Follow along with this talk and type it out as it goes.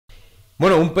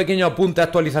Bueno, un pequeño apunte,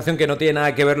 actualización que no tiene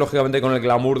nada que ver lógicamente con el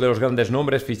glamour de los grandes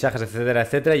nombres, fichajes, etcétera,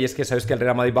 etcétera, y es que sabéis que el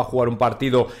Real Madrid va a jugar un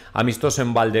partido amistoso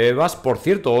en Valdebebas. Por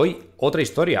cierto, hoy otra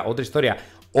historia.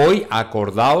 Hoy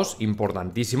acordaos,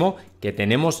 importantísimo, que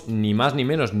tenemos ni más ni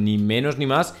menos, ni menos ni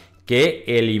más que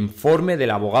el informe del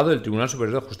abogado del Tribunal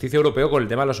Superior de Justicia Europeo con el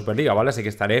tema de la Superliga, ¿vale? Así que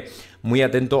estaré muy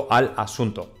atento al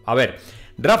asunto. A ver,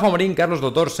 Rafa Marín, Carlos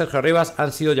Doctor, Sergio Rivas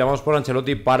han sido llamados por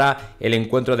Ancelotti para el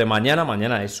encuentro de mañana.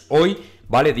 Mañana es hoy,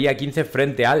 ¿vale? Día 15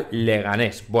 frente al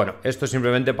Leganés. Bueno, esto es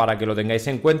simplemente para que lo tengáis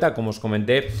en cuenta. Como os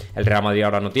comenté, el Real Madrid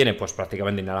ahora no tiene pues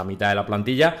prácticamente ni a la mitad de la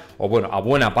plantilla, o bueno, a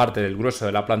buena parte del grueso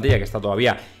de la plantilla que está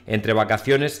todavía entre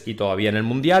vacaciones y todavía en el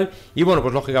Mundial. Y bueno,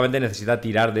 pues lógicamente necesita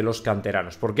tirar de los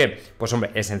canteranos. ¿Por qué? Pues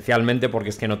hombre, esencialmente porque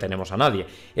es que no tenemos a nadie.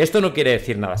 Esto no quiere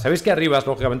decir nada. Sabéis que Arribas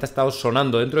lógicamente ha estado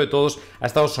sonando, dentro de todos ha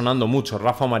estado sonando mucho,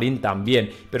 Rafa Marín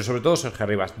también, pero sobre todo Sergio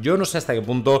Rivas. Yo no sé hasta qué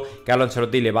punto Carlo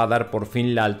Ancelotti le va a dar por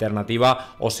fin la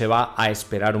alternativa o se va a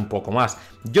esperar un poco más.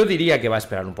 Yo diría que va a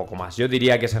esperar un poco más. Yo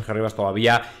diría que Sergio Rivas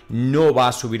todavía no va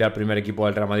a subir al primer equipo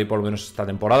del Real Madrid por lo menos esta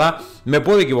temporada. Me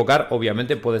puedo equivocar,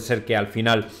 obviamente, puede ser que al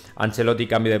final Ancelotti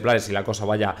cambie de planes y la cosa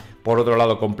vaya por otro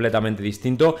lado completamente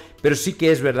distinto, pero sí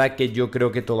que es verdad que yo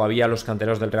creo que todavía los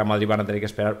canteranos del Real Madrid van a tener que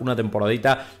esperar una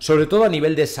temporadita, sobre todo a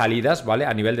nivel de salidas, ¿vale?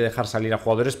 A nivel de dejar salir a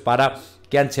jugadores para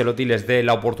que Ancelotti les dé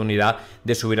la oportunidad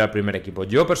de subir al primer equipo.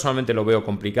 Yo personalmente lo veo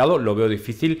complicado, lo veo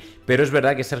difícil, pero es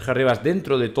verdad que Sergio Rivas,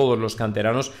 dentro de todos los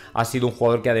canteranos, ha sido un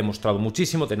jugador que ha demostrado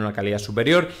muchísimo, tiene una calidad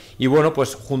superior, y bueno,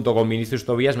 pues junto con Vinicius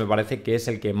Tobías me parece que es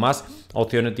el que más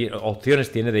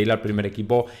opciones tiene de ir al primer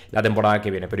equipo la temporada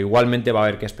que viene, pero igualmente va a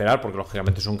haber que esperar porque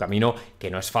lógicamente es un camino que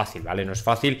no es fácil, ¿vale? No es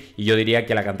fácil, y yo diría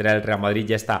que la cantera del Real Madrid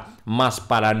ya está más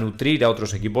para nutrir a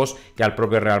otros equipos que al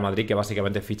propio Real Madrid, que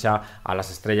básicamente ficha a las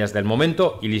estrellas del momento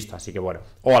y listo, así que bueno,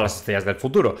 o a las estrellas del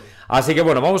futuro. Así que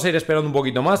bueno, vamos a ir esperando un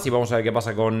poquito más y vamos a ver qué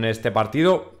pasa con este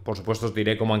partido. Por supuesto os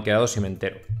diré cómo han quedado si me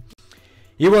entero.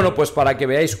 Y bueno, pues para que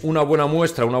veáis una buena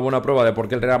muestra, una buena prueba de por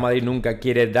qué el Real Madrid nunca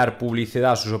quiere dar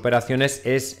publicidad a sus operaciones,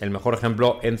 es el mejor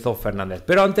ejemplo Enzo Fernández.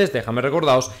 Pero antes, déjame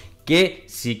recordaros que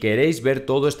si queréis ver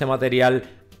todo este material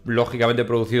lógicamente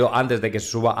producido antes de que se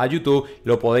suba a YouTube,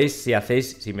 lo podéis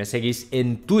si me seguís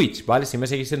en Twitch, ¿vale? Si me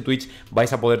seguís en Twitch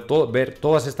vais a poder ver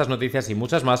todas estas noticias y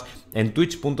muchas más en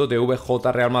twitch.tv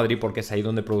jotarealmadrid, porque es ahí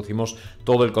donde producimos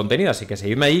todo el contenido, así que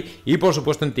seguidme ahí, y por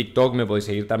supuesto en TikTok me podéis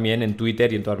seguir también, en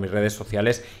Twitter y en todas mis redes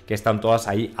sociales que están todas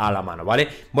ahí a la mano, ¿vale?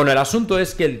 Bueno, el asunto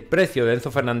es que el precio de Enzo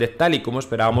Fernández, tal y como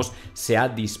esperábamos, se ha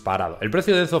disparado. El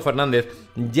precio de Enzo Fernández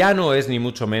ya no es ni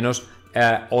mucho menos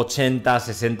 80,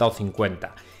 60 o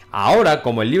 50. Ahora,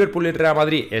 como el Liverpool y el Real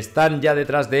Madrid están ya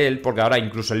detrás de él, porque ahora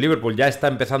incluso el Liverpool ya está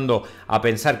empezando a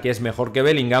pensar que es mejor que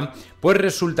Bellingham, pues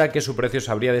resulta que su precio se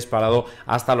habría disparado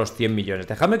hasta los 100 millones.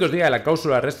 Dejadme que os diga que la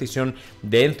cláusula de rescisión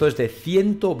de Enzo es de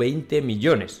 120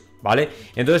 millones. ¿Vale?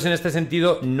 Entonces, en este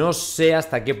sentido, no sé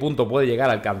hasta qué punto puede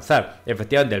llegar a alcanzar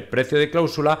efectivamente el precio de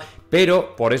cláusula,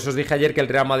 pero por eso os dije ayer que el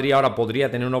Real Madrid ahora podría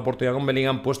tener una oportunidad con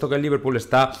Bellingham, puesto que el Liverpool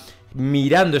está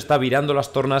virando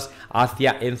las tornas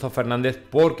hacia Enzo Fernández,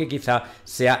 porque quizá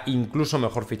sea incluso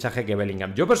mejor fichaje que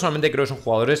Bellingham. Yo personalmente creo que son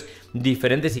jugadores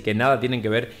diferentes y que nada tienen que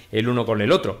ver el uno con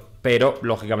el otro, pero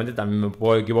lógicamente también me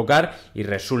puedo equivocar y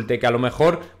resulte que a lo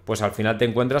mejor pues al final te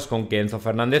encuentras con que Enzo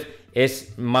Fernández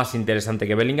es más interesante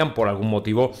que Bellingham por algún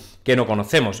motivo que no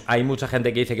conocemos. Hay mucha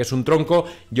gente que dice que es un tronco,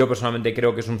 yo personalmente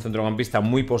creo que es un centrocampista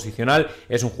muy posicional,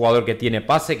 es un jugador que tiene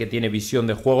pase, que tiene visión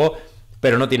de juego,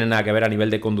 pero no tiene nada que ver a nivel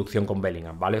de conducción con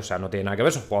Bellingham, ¿vale? O sea, no tiene nada que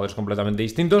ver, son jugadores completamente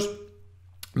distintos.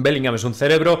 Bellingham es un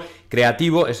cerebro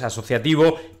creativo, es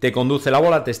asociativo, te conduce la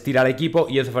bola, te estira al equipo,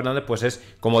 y Enzo Fernández pues es,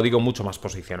 como digo, mucho más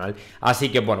posicional. Así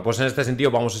que bueno, pues en este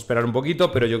sentido vamos a esperar un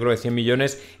poquito, pero yo creo que 100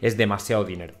 millones es demasiado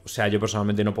dinero. O sea, yo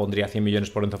personalmente no pondría 100 millones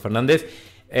por Enzo Fernández.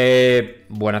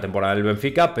 Buena temporada del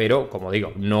Benfica, pero como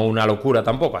digo, no una locura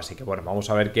tampoco. Así que bueno, vamos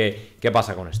a ver qué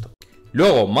pasa con esto.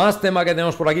 Luego, más tema que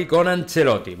tenemos por aquí con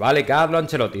Ancelotti, ¿vale? Carlo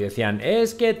Ancelotti, decían,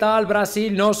 es que tal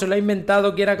Brasil no se lo ha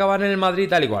inventado, quiere acabar en el Madrid,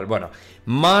 tal y cual. Bueno,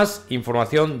 más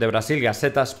información de Brasil,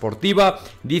 Gaceta Sportiva,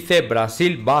 dice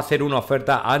Brasil va a hacer una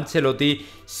oferta a Ancelotti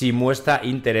si muestra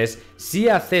interés. Si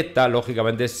acepta,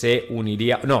 lógicamente se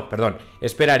uniría, no, perdón,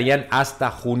 esperarían hasta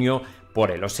junio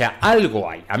por él. O sea, algo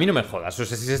hay, a mí no me jodas, o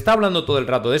sea, si se está hablando todo el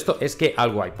rato de esto, es que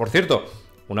algo hay. Por cierto,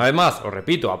 una vez más, os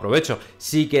repito, aprovecho,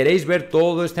 si queréis ver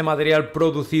todo este material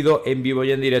producido en vivo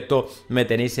y en directo, me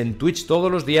tenéis en Twitch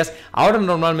todos los días. Ahora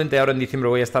normalmente, ahora en diciembre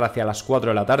voy a estar hacia las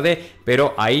 4 de la tarde,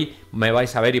 pero ahí me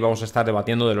vais a ver y vamos a estar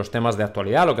debatiendo de los temas de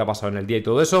actualidad, lo que ha pasado en el día y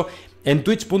todo eso, en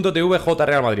twitch.tv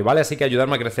jotarealmadrid, ¿vale? Así que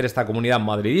ayudarme a crecer esta comunidad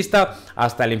madridista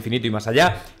hasta el infinito y más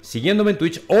allá, siguiéndome en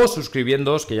Twitch o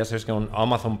suscribiéndoos, que ya sabéis que con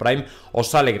Amazon Prime os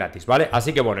sale gratis, ¿vale?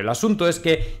 Así que bueno, el asunto es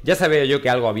que ya sabía yo que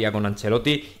algo había con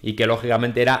Ancelotti y que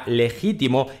lógicamente era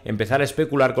legítimo empezar a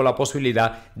especular con la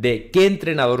posibilidad de qué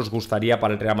entrenador os gustaría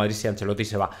para el Real Madrid si Ancelotti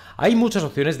se va. Hay muchas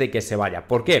opciones de que se vaya.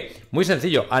 ¿Por qué? Muy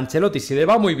sencillo, Ancelotti si le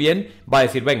va muy bien va a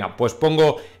decir, venga, pues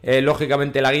pongo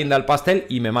lógicamente la guinda al pastel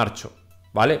y me marcho,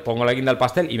 ¿vale? Pongo la guinda al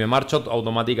pastel y me marcho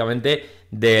automáticamente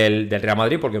del Real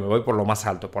Madrid porque me voy por lo más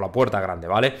alto, por la puerta grande,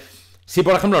 ¿vale? Si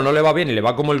por ejemplo no le va bien y le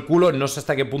va como el culo, no sé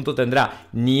hasta qué punto tendrá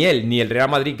ni él ni el Real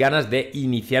Madrid ganas de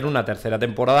iniciar una tercera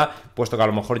temporada, puesto que a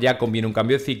lo mejor ya conviene un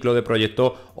cambio de ciclo, de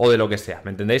proyecto o de lo que sea,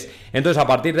 ¿me entendéis? Entonces a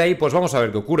partir de ahí pues vamos a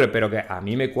ver qué ocurre, pero que a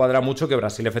mí me cuadra mucho que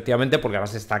Brasil efectivamente, porque ahora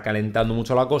se está calentando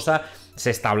mucho la cosa, se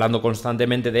está hablando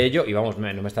constantemente de ello y vamos,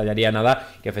 no me estallaría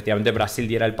nada que efectivamente Brasil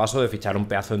diera el paso de fichar un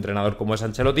pedazo de entrenador como es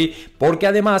Ancelotti, porque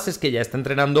además es que ya está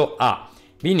entrenando a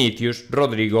Vinicius,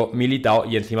 Rodrigo, Militao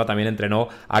y encima también entrenó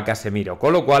a Casemiro,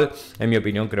 con lo cual, en mi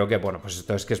opinión, creo que, bueno, pues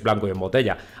esto es que es blanco y en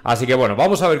botella. Así que, bueno,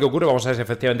 vamos a ver qué ocurre, vamos a ver si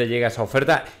efectivamente llega esa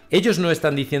oferta. Ellos no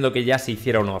están diciendo que ya se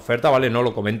hiciera una oferta, ¿vale? No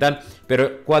lo comentan,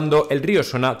 pero cuando el río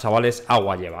suena, chavales,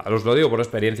 agua lleva. Os lo digo por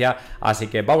experiencia, así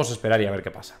que vamos a esperar y a ver qué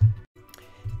pasa.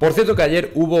 Por cierto que ayer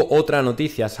hubo otra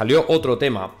noticia, salió otro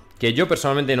tema que yo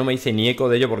personalmente no me hice ni eco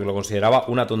de ello porque lo consideraba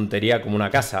una tontería como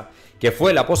una casa, que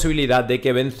fue la posibilidad de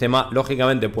que Benzema,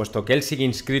 lógicamente, puesto que él sigue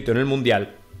inscrito en el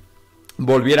Mundial,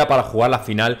 volviera para jugar la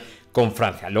final con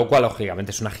Francia, lo cual lógicamente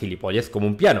es una gilipollez como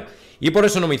un piano, y por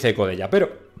eso no me hice eco de ella,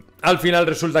 pero al final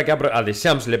resulta que a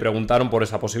Deschamps le preguntaron por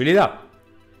esa posibilidad.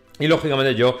 Y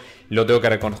lógicamente yo lo tengo que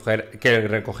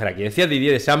recoger aquí. Decía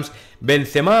Didier Deschamps,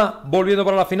 ¿Benzema volviendo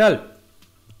para la final?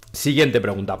 Siguiente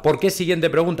pregunta. ¿Por qué siguiente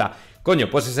pregunta? Coño,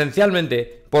 pues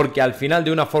esencialmente porque al final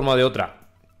de una forma o de otra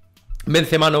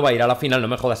Benzema no va a ir a la final, no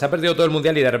me jodas, se ha perdido todo el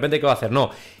Mundial y de repente ¿qué va a hacer? No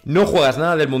juegas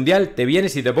nada del Mundial, te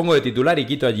vienes y te pongo de titular y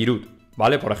quito a Giroud,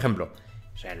 ¿vale? Por ejemplo.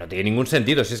 O sea, no tiene ningún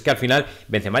sentido, si es que al final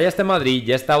Benzema ya está en Madrid,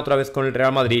 ya está otra vez con el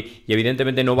Real Madrid y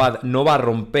evidentemente no va a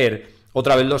romper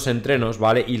otra vez los entrenos,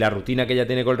 ¿vale? Y la rutina que ya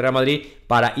tiene con el Real Madrid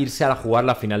para irse a jugar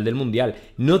la final del Mundial.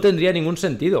 No tendría ningún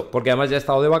sentido, porque además ya ha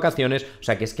estado de vacaciones, o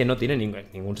sea que es que no tiene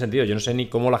ningún sentido. Yo no sé ni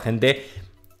cómo la gente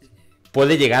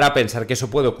puede llegar a pensar que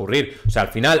eso puede ocurrir. O sea, al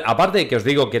final, aparte de que os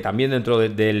digo que también dentro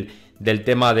del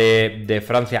tema de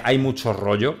Francia hay mucho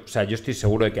rollo, o sea, yo estoy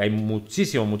seguro de que hay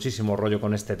muchísimo rollo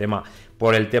con este tema,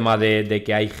 por el tema de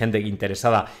que hay gente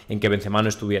interesada en que Benzema no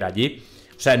estuviera allí.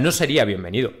 O sea, no sería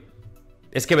bienvenido.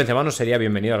 Es que Benzema no sería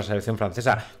bienvenido a la selección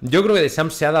francesa. Yo creo que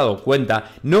Deschamps se ha dado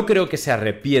cuenta, no creo que se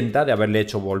arrepienta de haberle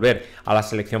hecho volver a la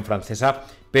selección francesa,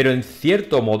 pero en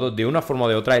cierto modo, de una forma o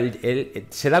de otra, él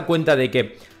se da cuenta de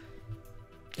que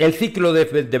el ciclo de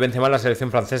Benzema en la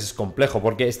selección francesa es complejo,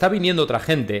 porque está viniendo otra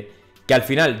gente que al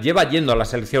final lleva yendo a la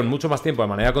selección mucho más tiempo de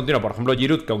manera continua, por ejemplo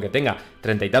Giroud, que aunque tenga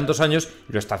 30 y tantos años,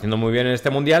 lo está haciendo muy bien en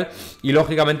este Mundial, y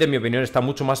lógicamente, en mi opinión, está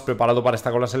mucho más preparado para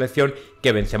estar con la selección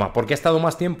que Benzema, porque ha estado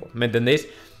más tiempo, ¿me entendéis?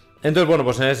 Entonces, bueno,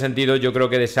 pues en ese sentido yo creo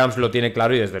que Deschamps lo tiene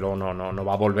claro y desde luego no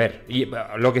va a volver. Y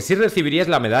lo que sí recibiría es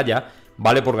la medalla,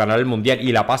 ¿vale? Por ganar el Mundial,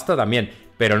 y la pasta también,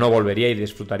 pero no volvería y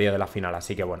disfrutaría de la final,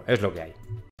 así que bueno, es lo que hay.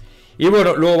 Y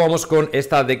bueno, luego vamos con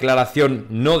esta declaración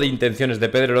no de intenciones de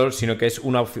Pedrerol, sino que es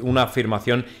una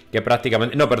afirmación que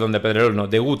prácticamente... No, perdón, de Pedrerol no,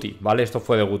 de Guti, ¿vale? Esto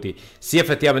fue de Guti. Si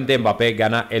efectivamente Mbappé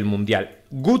gana el Mundial.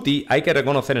 Guti, hay que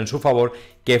reconocer en su favor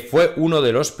que fue uno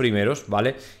de los primeros,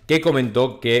 ¿vale? Que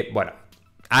comentó que, bueno,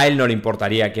 a él no le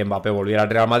importaría que Mbappé volviera al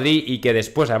Real Madrid y que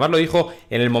después, además lo dijo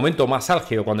en el momento más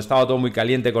álgido, cuando estaba todo muy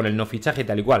caliente con el no fichaje y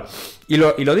tal y cual. Y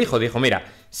lo dijo, mira,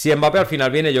 si Mbappé al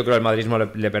final viene, yo creo que el madridismo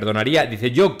le perdonaría.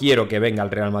 Dice, yo quiero que venga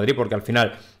al Real Madrid porque al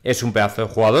final es un pedazo de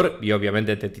jugador y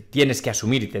obviamente te tienes que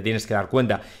asumir y te tienes que dar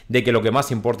cuenta de que lo que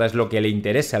más importa es lo que le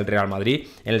interesa al Real Madrid,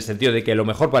 en el sentido de que lo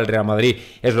mejor para el Real Madrid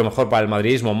es lo mejor para el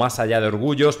madridismo, más allá de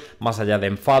orgullos, más allá de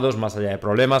enfados, más allá de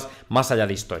problemas, más allá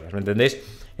de historias, ¿me entendéis?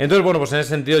 Entonces, bueno, pues en ese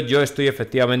sentido yo estoy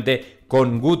efectivamente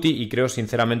con Guti y creo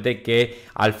sinceramente que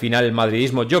al final el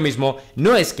madridismo, yo mismo,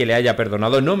 no es que le haya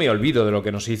perdonado, no me olvido de lo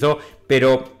que nos hizo,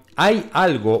 pero hay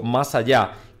algo más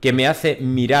allá que me hace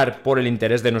mirar por el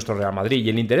interés de nuestro Real Madrid, y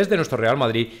el interés de nuestro Real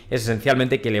Madrid es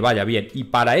esencialmente que le vaya bien, y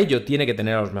para ello tiene que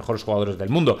tener a los mejores jugadores del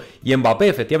mundo, y Mbappé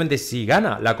efectivamente, si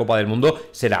gana la Copa del Mundo,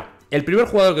 será el primer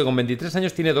jugador que con 23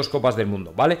 años tiene 2 Copas del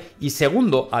Mundo, ¿vale? Y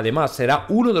segundo, además, será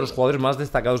uno de los jugadores más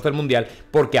destacados del Mundial,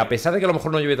 porque a pesar de que a lo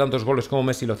mejor no lleve tantos goles como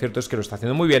Messi, lo cierto es que lo está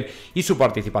haciendo muy bien, y su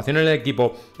participación en el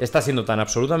equipo está siendo tan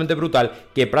absolutamente brutal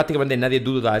que prácticamente nadie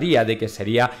dudaría de que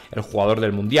sería el jugador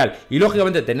del Mundial. Y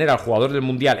lógicamente tener al jugador del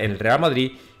Mundial en el Real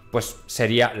Madrid pues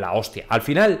sería la hostia. Al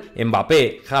final,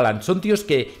 Mbappé, Haaland, son tíos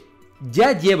que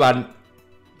ya llevan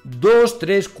 2,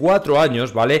 3, 4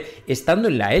 años, ¿vale? Estando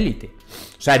en la élite.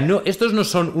 O sea, no, estos no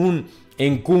son un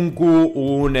Nkunku,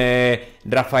 un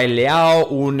Rafael Leao,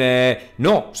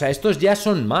 no, o sea, estos ya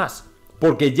son más.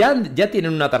 Porque ya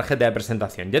tienen una tarjeta de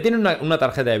presentación, ya tienen una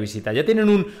tarjeta de visita, ya tienen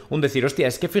un decir, hostia,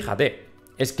 es que fíjate,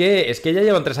 es que ya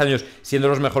llevan 3 años siendo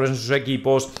los mejores en sus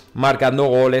equipos, marcando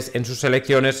goles en sus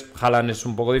selecciones. Haaland es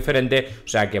un poco diferente, o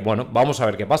sea que bueno, vamos a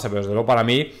ver qué pasa, pero desde luego para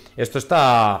mí esto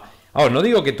está... no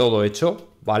digo que todo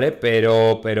hecho, ¿vale?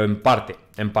 Pero en parte,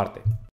 en parte.